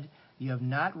dead, you have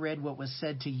not read what was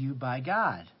said to you by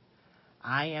God.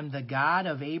 I am the God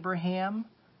of Abraham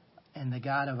and the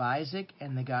God of Isaac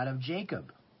and the God of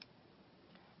Jacob.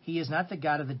 He is not the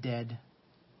God of the dead,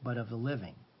 but of the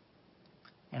living.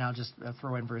 And I'll just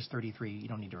throw in verse 33. You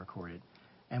don't need to record it.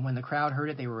 And when the crowd heard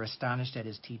it, they were astonished at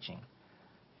his teaching.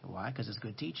 Why? Because it's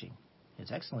good teaching.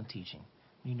 It's excellent teaching.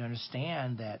 We need to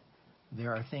understand that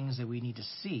there are things that we need to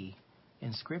see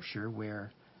in Scripture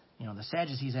where, the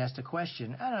Sadducees asked a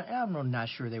question. I'm not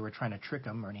sure they were trying to trick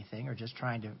them or anything, or just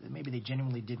trying to, maybe they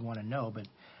genuinely did want to know, but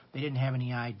they didn't have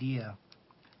any idea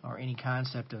or any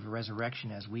concept of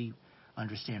resurrection as we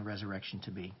understand resurrection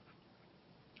to be.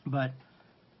 But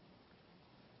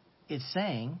it's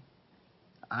saying,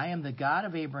 I am the God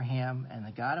of Abraham and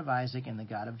the God of Isaac and the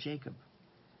God of Jacob.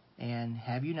 And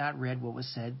have you not read what was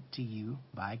said to you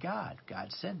by God? God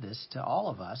said this to all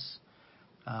of us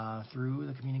through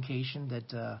the communication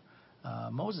that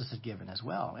Moses had given as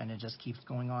well. And it just keeps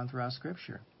going on throughout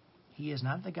Scripture. He is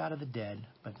not the God of the dead,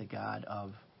 but the God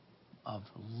of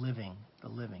living, the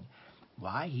living.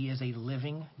 Why? He is a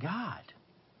living God.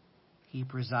 He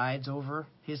presides over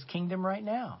his kingdom right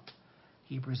now.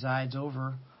 He presides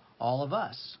over all of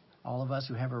us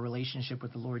who have a relationship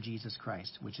with the Lord Jesus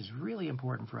Christ, which is really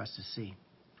important for us to see.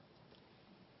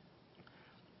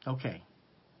 Okay.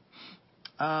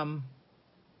 The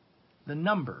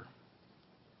number,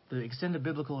 the extended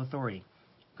biblical authority.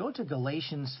 Go to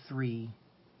Galatians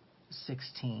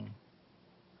 3:16.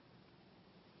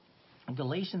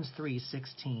 Galatians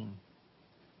 3:16.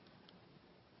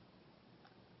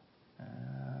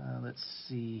 Let's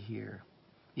see here.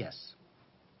 Yes.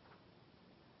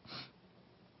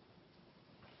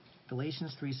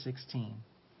 Galatians 3:16.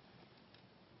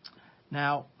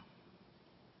 Now,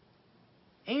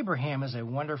 Abraham is a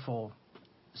wonderful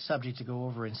subject to go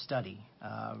over and study.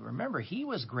 Remember, he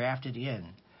was grafted in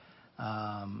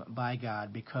by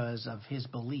God because of his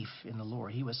belief in the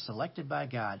Lord. He was selected by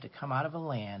God to come out of a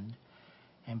land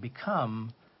and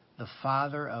become the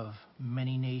father of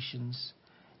many nations.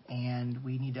 And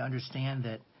we need to understand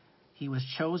that he was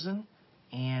chosen,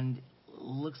 and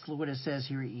look what it says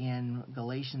here in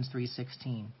Galatians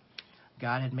 3:16.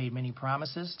 God had made many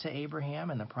promises to Abraham,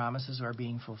 and the promises are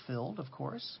being fulfilled, of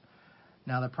course.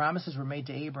 Now, the promises were made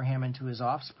to Abraham and to his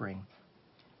offspring.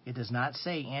 It does not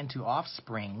say, and to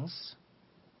offsprings,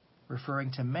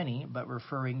 referring to many, but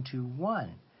referring to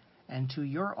one, and to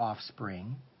your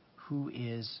offspring, who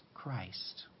is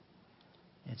Christ.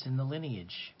 It's in the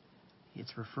lineage.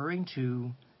 It's referring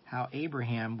to how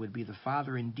Abraham would be the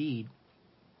father indeed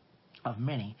of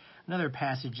many. Another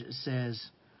passage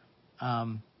says,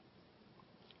 the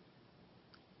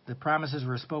promises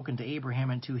were spoken to Abraham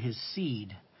and to his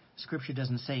seed. Scripture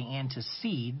doesn't say, and to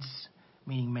seeds,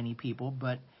 meaning many people,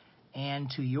 but and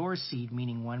to your seed,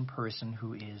 meaning one person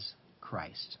who is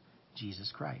Christ,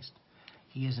 Jesus Christ.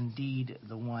 He is indeed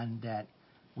the one that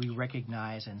we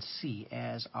recognize and see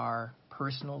as our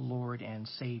personal Lord and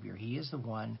Savior. He is the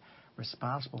one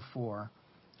responsible for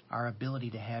our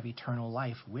ability to have eternal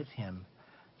life with Him.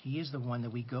 He is the one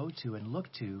that we go to and look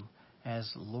to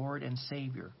as Lord and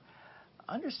Savior.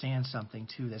 Understand something,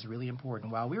 too, that's really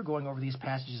important. While we're going over these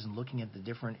passages and looking at the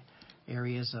different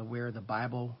areas where the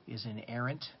Bible is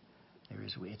inerrant,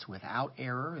 it's without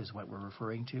error is what we're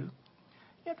referring to.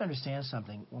 You have to understand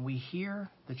something. When we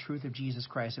hear the truth of Jesus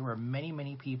Christ, there were many,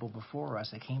 many people before us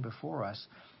that came before us,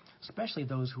 especially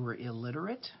those who were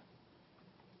illiterate.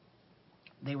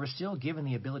 They were still given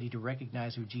the ability to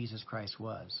recognize who Jesus Christ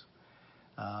was.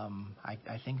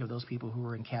 I think of those people who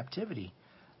were in captivity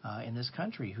in this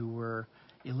country who were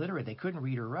illiterate. They couldn't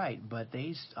read or write, but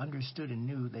they understood and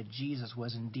knew that Jesus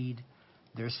was indeed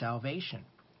their salvation,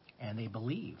 and they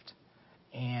believed.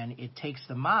 And it takes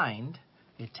the mind,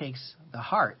 it takes the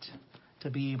heart to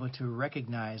be able to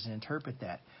recognize and interpret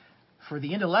that. For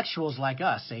the intellectuals like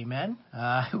us, amen,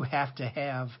 who have to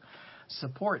have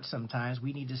support sometimes,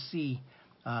 we need to see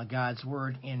God's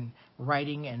Word in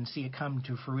writing and see it come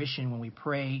to fruition when we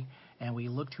pray and we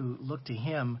look to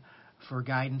Him for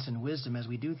guidance and wisdom as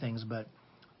we do things. But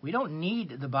we don't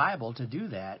need the Bible to do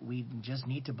that. We just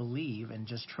need to believe and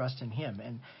just trust in Him.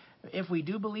 And if we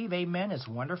do believe, amen, it's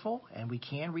wonderful, and we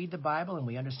can read the Bible and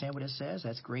we understand what it says,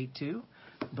 that's great too.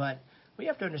 But we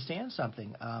have to understand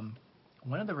something.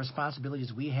 One of the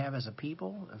responsibilities we have as a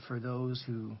people, for those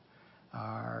who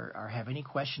have any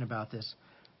question about this,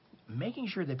 making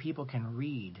sure that people can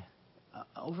read,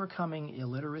 overcoming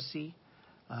illiteracy,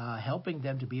 helping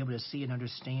them to be able to see and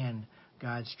understand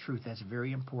God's truth. That's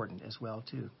very important as well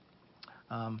too.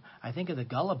 I think of the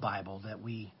Gullah Bible that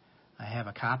I have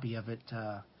a copy of it.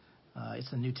 It's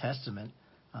the New Testament,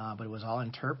 but it was all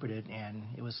interpreted, and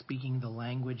it was speaking the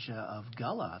language of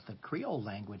Gullah, the Creole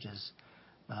languages,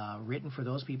 written for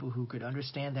those people who could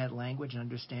understand that language and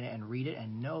understand it and read it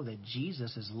and know that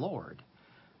Jesus is Lord.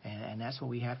 And that's what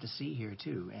we have to see here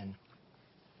too. And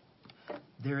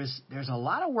there's a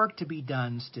lot of work to be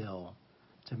done still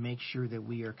to make sure that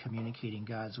we are communicating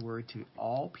God's Word to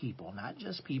all people, not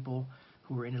just people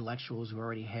who are intellectuals who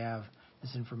already have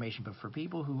this information, but for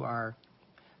people who are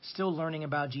still learning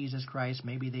about Jesus Christ.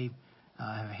 Maybe they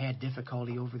have had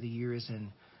difficulty over the years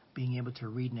in being able to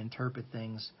read and interpret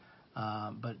things.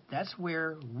 But that's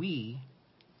where we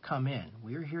come in.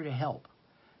 We're here to help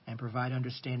and provide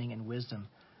understanding and wisdom.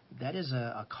 That is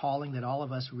a calling that all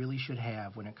of us really should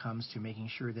have when it comes to making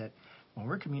sure that when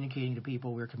we're communicating to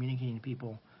people, we're communicating to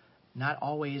people not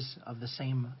always of the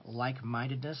same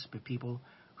like-mindedness, but people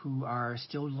who are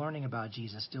still learning about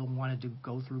Jesus, still wanted to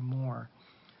go through more.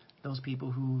 Those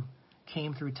people who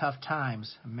came through tough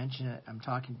times.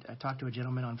 I talked to a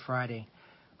gentleman on Friday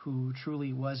who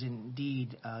truly was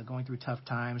indeed going through tough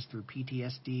times, through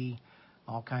PTSD,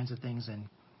 all kinds of things, and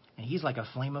he's like a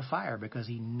flame of fire because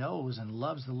he knows and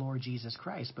loves the Lord Jesus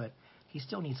Christ, but he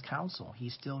still needs counsel. He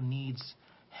still needs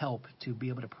help to be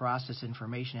able to process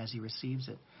information as he receives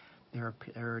it. There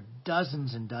are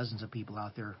dozens and dozens of people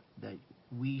out there that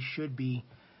we should be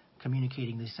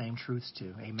communicating the same truths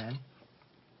to. Amen.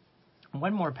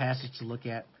 One more passage to look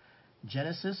at,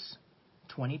 Genesis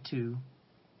 22,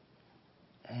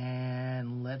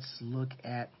 and let's look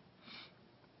at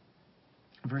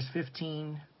verse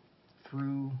 15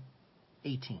 through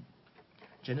 18.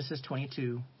 Genesis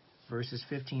 22, verses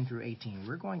 15 through 18.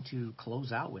 We're going to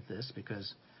close out with this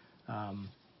because we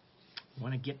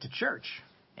want to get to church.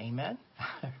 Amen.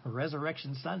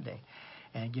 Resurrection Sunday.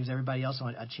 And it gives everybody else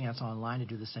a chance online to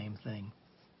do the same thing.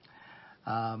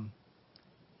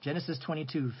 Genesis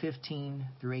 22, 15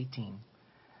 through 18.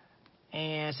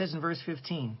 And it says in verse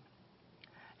 15,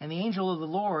 "And the angel of the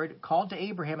Lord called to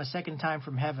Abraham a second time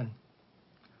from heaven,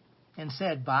 and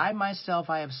said, By myself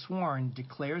I have sworn,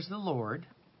 declares the Lord,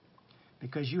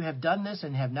 because you have done this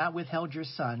and have not withheld your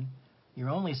son, your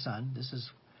only son." This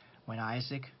is when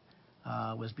Isaac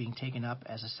was being taken up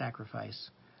as a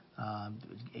sacrifice.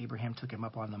 Abraham took him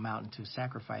up on the mountain to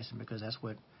sacrifice him because that's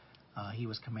what he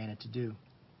was commanded to do.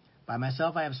 "By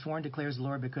myself I have sworn, declares the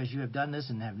Lord, because you have done this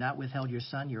and have not withheld your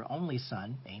son, your only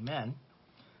son." Amen.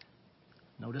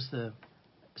 Notice the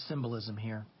symbolism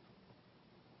here.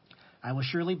 "I will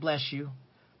surely bless you,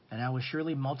 and I will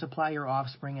surely multiply your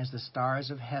offspring as the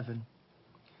stars of heaven,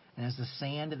 and as the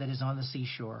sand that is on the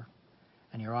seashore.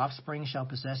 And your offspring shall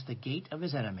possess the gate of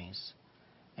his enemies.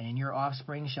 And in your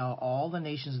offspring shall all the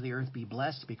nations of the earth be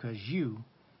blessed, because you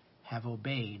have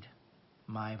obeyed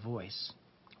my voice."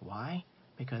 Why?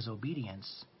 Because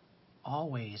obedience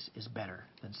always is better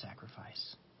than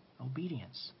sacrifice.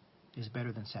 Obedience is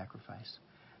better than sacrifice.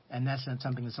 And that's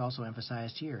something that's also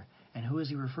emphasized here. And who is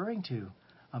he referring to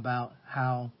about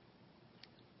how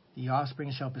the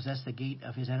offspring shall possess the gate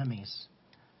of his enemies?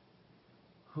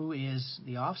 Who is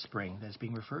the offspring that's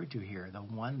being referred to here? The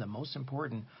most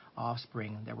important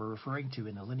offspring that we're referring to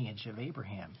in the lineage of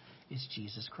Abraham is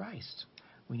Jesus Christ.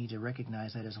 We need to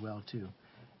recognize that as well, too.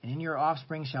 "And in your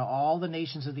offspring shall all the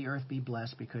nations of the earth be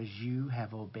blessed, because you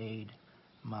have obeyed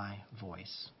my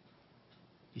voice."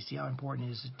 You see how important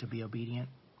it is to be obedient?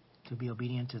 To be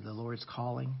obedient to the Lord's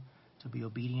calling, to be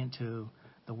obedient to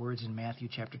the words in Matthew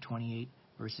chapter 28,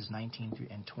 verses 19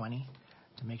 and 20,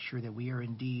 to make sure that we are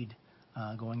indeed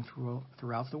going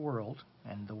throughout the world,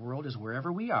 and the world is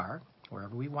wherever we are,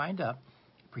 wherever we wind up,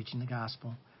 preaching the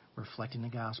gospel, reflecting the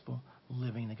gospel,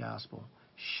 living the gospel,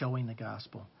 showing the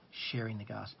gospel, sharing the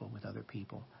gospel with other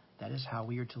people. That is how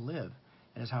we are to live.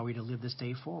 That is how we are to live this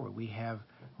day forward. We have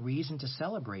reason to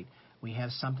celebrate. We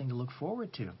have something to look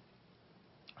forward to.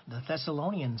 The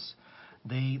Thessalonians,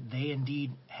 they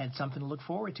indeed had something to look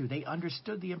forward to. They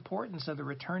understood the importance of the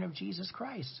return of Jesus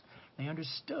Christ. They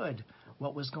understood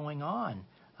what was going on.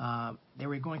 They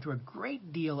were going through a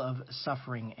great deal of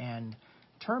suffering and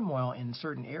turmoil in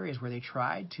certain areas where they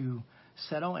tried to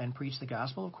settle and preach the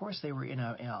gospel. Of course, they were in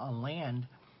a land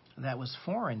that was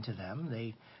foreign to them.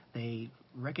 They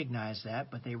recognized that,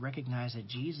 but they recognized that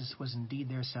Jesus was indeed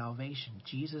their salvation.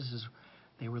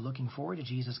 They were looking forward to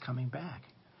Jesus coming back.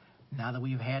 Now that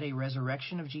we've had a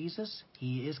resurrection of Jesus,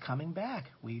 he is coming back.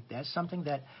 That's something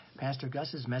that Pastor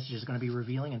Gus's message is going to be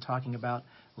revealing and talking about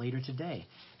later today.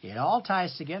 It all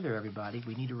ties together, everybody.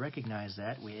 We need to recognize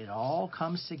that. It all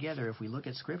comes together if we look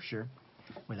at Scripture.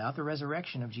 Without the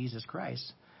resurrection of Jesus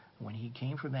Christ, when he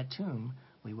came from that tomb,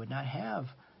 we would not have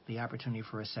the opportunity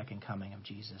for a second coming of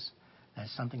Jesus.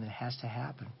 That's something that has to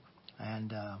happen.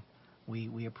 And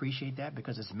we appreciate that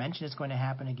because it's mentioned it's going to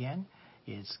happen again.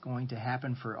 It's going to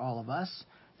happen for all of us.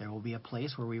 There will be a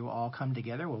place where we will all come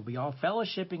together. We'll be all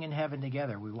fellowshipping in heaven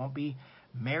together. We won't be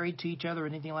married to each other or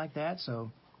anything like that.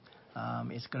 So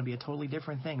it's going to be a totally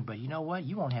different thing. But you know what?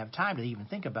 You won't have time to even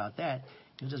think about that.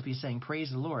 You'll just be saying,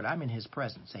 praise the Lord. I'm in his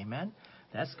presence. Amen?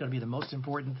 That's going to be the most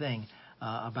important thing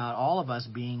about all of us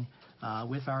being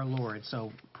with our Lord.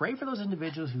 So pray for those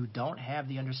individuals who don't have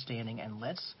the understanding, and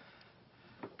let's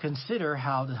consider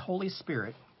how the Holy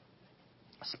Spirit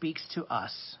speaks to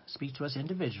us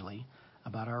individually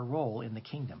about our role in the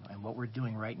kingdom and what we're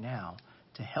doing right now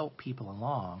to help people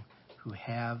along who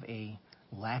have a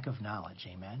lack of knowledge.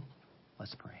 Amen?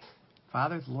 Let's pray.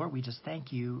 Father, Lord, we just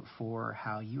thank you for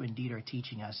how you indeed are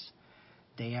teaching us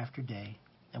day after day.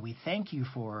 And we thank you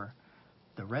for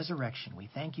the resurrection. We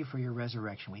thank you for your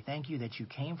resurrection. We thank you that you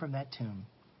came from that tomb.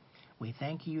 We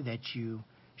thank you that you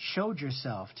showed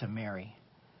yourself to Mary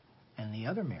and the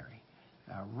other Mary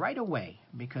right away,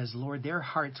 because, Lord, their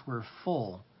hearts were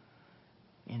full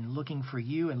in looking for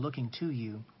you and looking to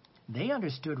you. They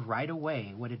understood right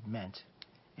away what it meant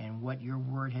and what your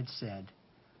word had said,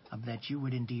 that you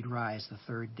would indeed rise the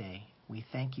third day. We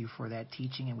thank you for that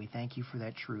teaching, and we thank you for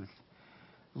that truth.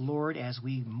 Lord, as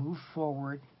we move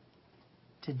forward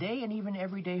today and even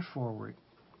every day forward,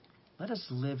 let us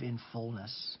live in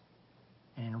fullness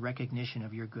and in recognition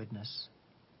of your goodness.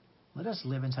 Let us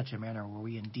live in such a manner where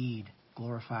we indeed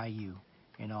glorify you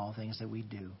in all things that we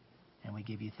do. And we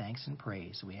give you thanks and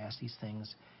praise. We ask these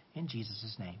things in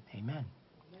Jesus' name. Amen.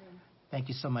 Amen. Thank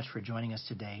you so much for joining us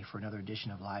today for another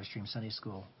edition of Livestream Sunday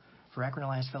School. For Akron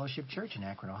Alliance Fellowship Church in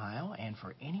Akron, Ohio, and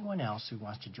for anyone else who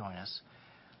wants to join us,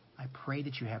 I pray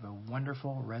that you have a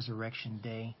wonderful Resurrection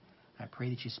Day. I pray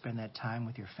that you spend that time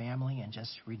with your family and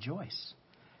just rejoice.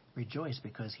 Rejoice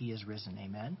because he is risen.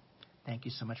 Amen. Thank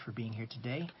you so much for being here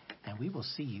today, and we will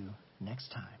see you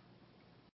next time.